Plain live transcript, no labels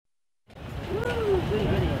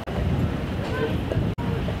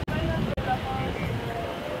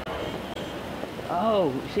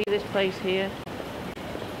Oh, see this place here?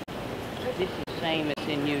 This is famous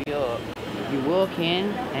in New York. You walk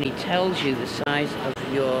in and he tells you the size of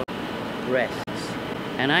your breasts.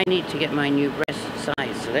 And I need to get my new breast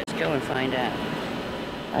size, so let's go and find out.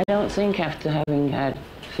 I don't think after having had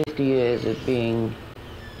 50 years of being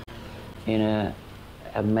in a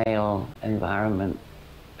male environment,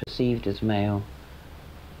 perceived as male,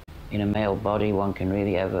 in a male body, one can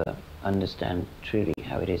really ever understand truly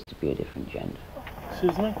how it is to be a different gender.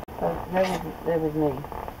 Excuse me? There with me.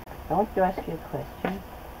 I want to ask you a question.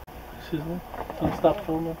 Excuse me? Can you stop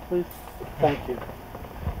filming, please? Thank you.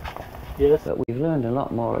 Yes? But we've learned a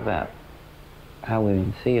lot more about how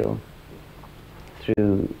women feel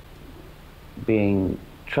through being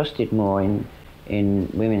trusted more in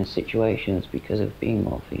women's situations because of being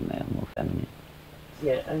more female, more feminine.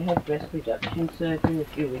 Yeah, I had breast reduction surgery a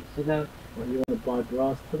few weeks ago. Well, you want to buy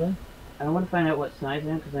bras today? I want to find out what size I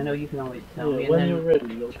am because I know you can always tell me. When you're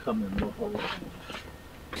ready, you'll come in.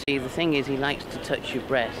 See, the thing is, he likes to touch your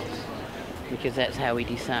breasts because that's how he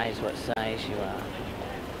decides what size you are.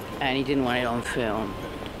 And he didn't want it on film.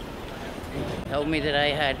 He told me that I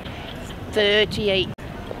had 38D,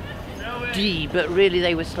 but really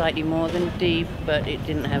they were slightly more than D, but it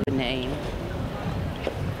didn't have a name.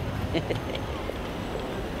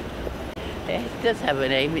 It does have a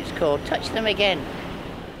name, it's called Touch Them Again.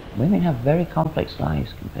 Women have very complex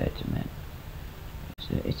lives compared to men.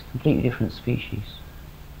 It's a completely different species.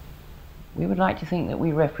 We would like to think that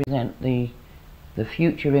we represent the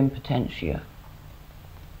future impotentia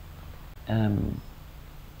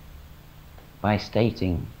by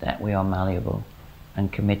stating that we are malleable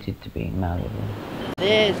and committed to being malleable.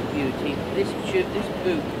 There's beauty. This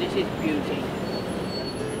boot, this is beauty.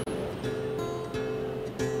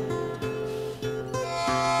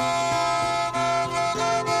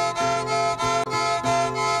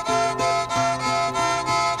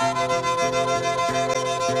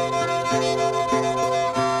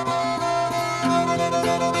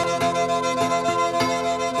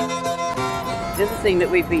 The other thing that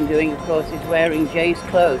we've been doing, of course, is wearing Jaye's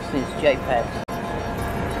clothes since Jaye passed.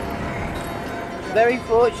 Very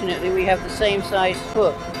fortunately, we have the same size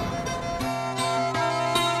foot.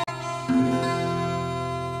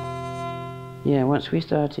 Yeah, once we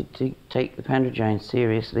started to take the p-orrigde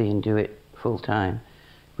seriously and do it full time,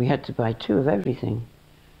 we had to buy 2 of everything.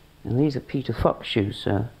 And these are Peter Fox shoes,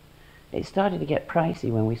 so it started to get pricey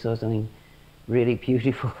when we saw something really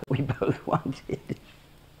beautiful that we both wanted.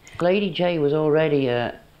 Lady Jaye was already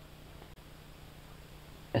a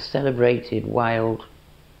celebrated wild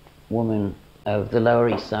woman of the Lower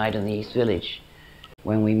East Side and the East Village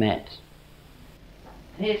when we met.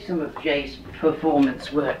 Here's some of Jaye's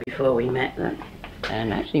performance work before we met them.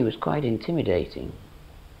 And actually it was quite intimidating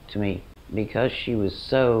to me because she was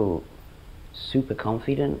so super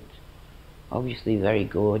confident, obviously very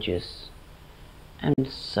gorgeous, and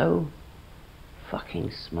so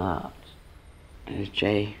fucking smart. There's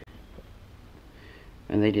Jaye.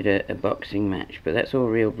 And they did a boxing match, but that's all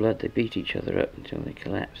real blood. They beat each other up until they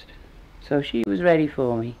collapsed. So she was ready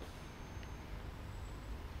for me.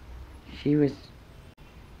 She was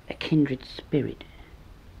a kindred spirit.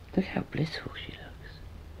 Look how blissful she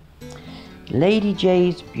looks. Lady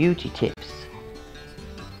Jaye's beauty tips.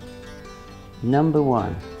 Number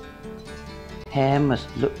 1, hair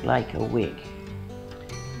must look like a wig.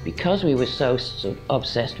 Because we were so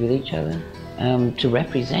obsessed with each other, to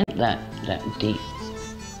represent that deep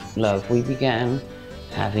love, we began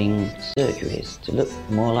having surgeries to look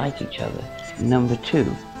more like each other. Number 2,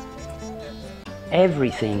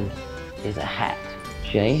 everything is a hat.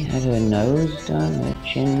 Jaye had her nose done, her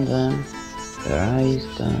chin done, her eyes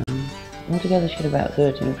done. Altogether she had about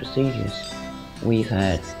 13 procedures. We've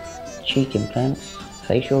had cheek implants,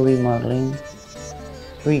 facial remodeling,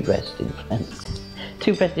 3 breast implants,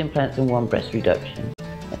 2 breast implants and 1 breast reduction.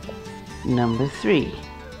 Number 3,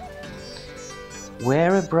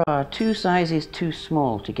 wear a bra 2 sizes too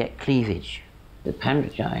small to get cleavage. The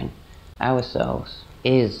p-orrigde, ourselves,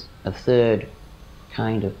 is a 3rd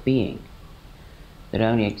kind of being that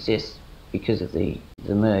only exists because of the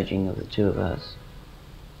merging of the 2 of us.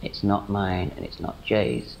 It's not mine and it's not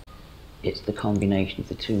Jaye's. It's the combination of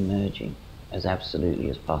the 2 merging as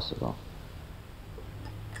absolutely as possible.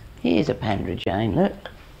 Here's a p-orrigde,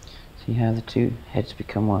 look. See how the 2 heads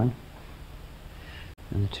become one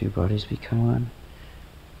and the 2 bodies become one.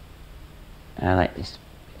 I like this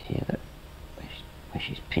here, look, where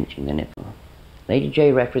she's pinching the nipple. Lady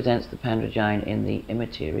Jaye represents the p-orrigde in the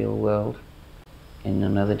immaterial world, in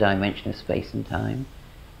another dimension of space and time,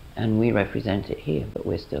 And we represent it here, but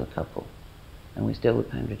we're still a couple. And we're still the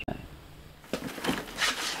p-orrigde.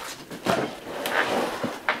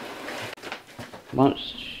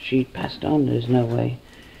 Once she passed on, there's no way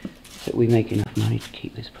that we make enough money to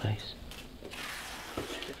keep this place.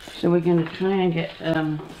 So we're going to try and get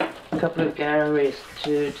a couple of galleries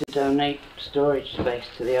to donate storage space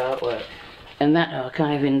to the artwork. And that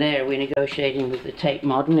archive in there, we're negotiating with the Tate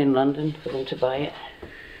Modern in London for them to buy it.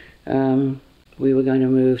 We were going to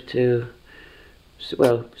move to,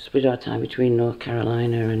 well, split our time between North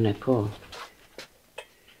Carolina and Nepal.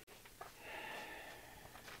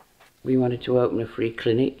 We wanted to open a free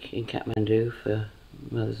clinic in Kathmandu for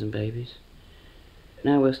mothers and babies.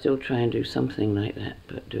 Now we'll still try and do something like that,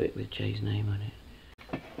 but do it with Jaye's name on it.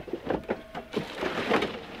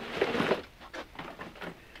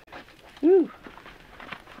 Woo!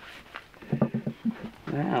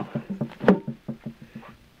 Wow.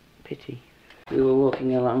 Pity. We were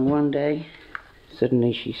walking along one day.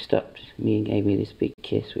 Suddenly she stopped me and gave me this big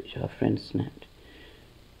kiss, which our friend snapped.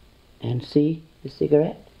 And see the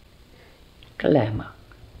cigarette? Glamour.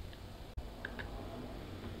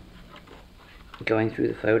 Going through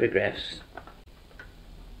the photographs,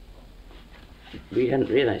 we hadn't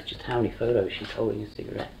realised just how many photos she's holding a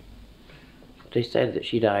cigarette. They said that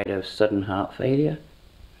she died of sudden heart failure,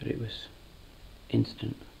 but it was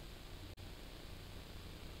instant.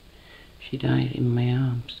 She died in my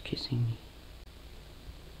arms, kissing me.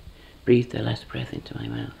 Breathed her last breath into my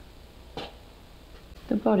mouth.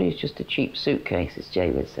 The body is just a cheap suitcase, as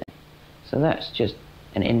Jaye would say. So that's just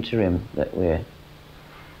an interim that we're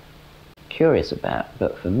curious about.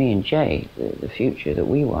 But for me and Jaye, the future that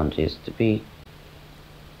we want is to be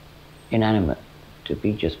inanimate, to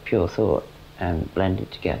be just pure thought and blended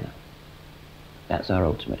together. That's our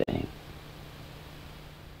ultimate aim.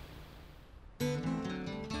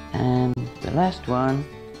 And the last one,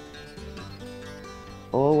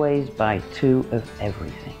 always buy 2 of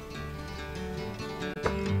everything.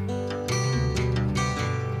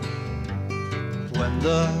 When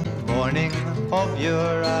the morning of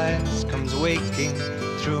your eyes comes waking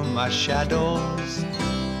through my shadows,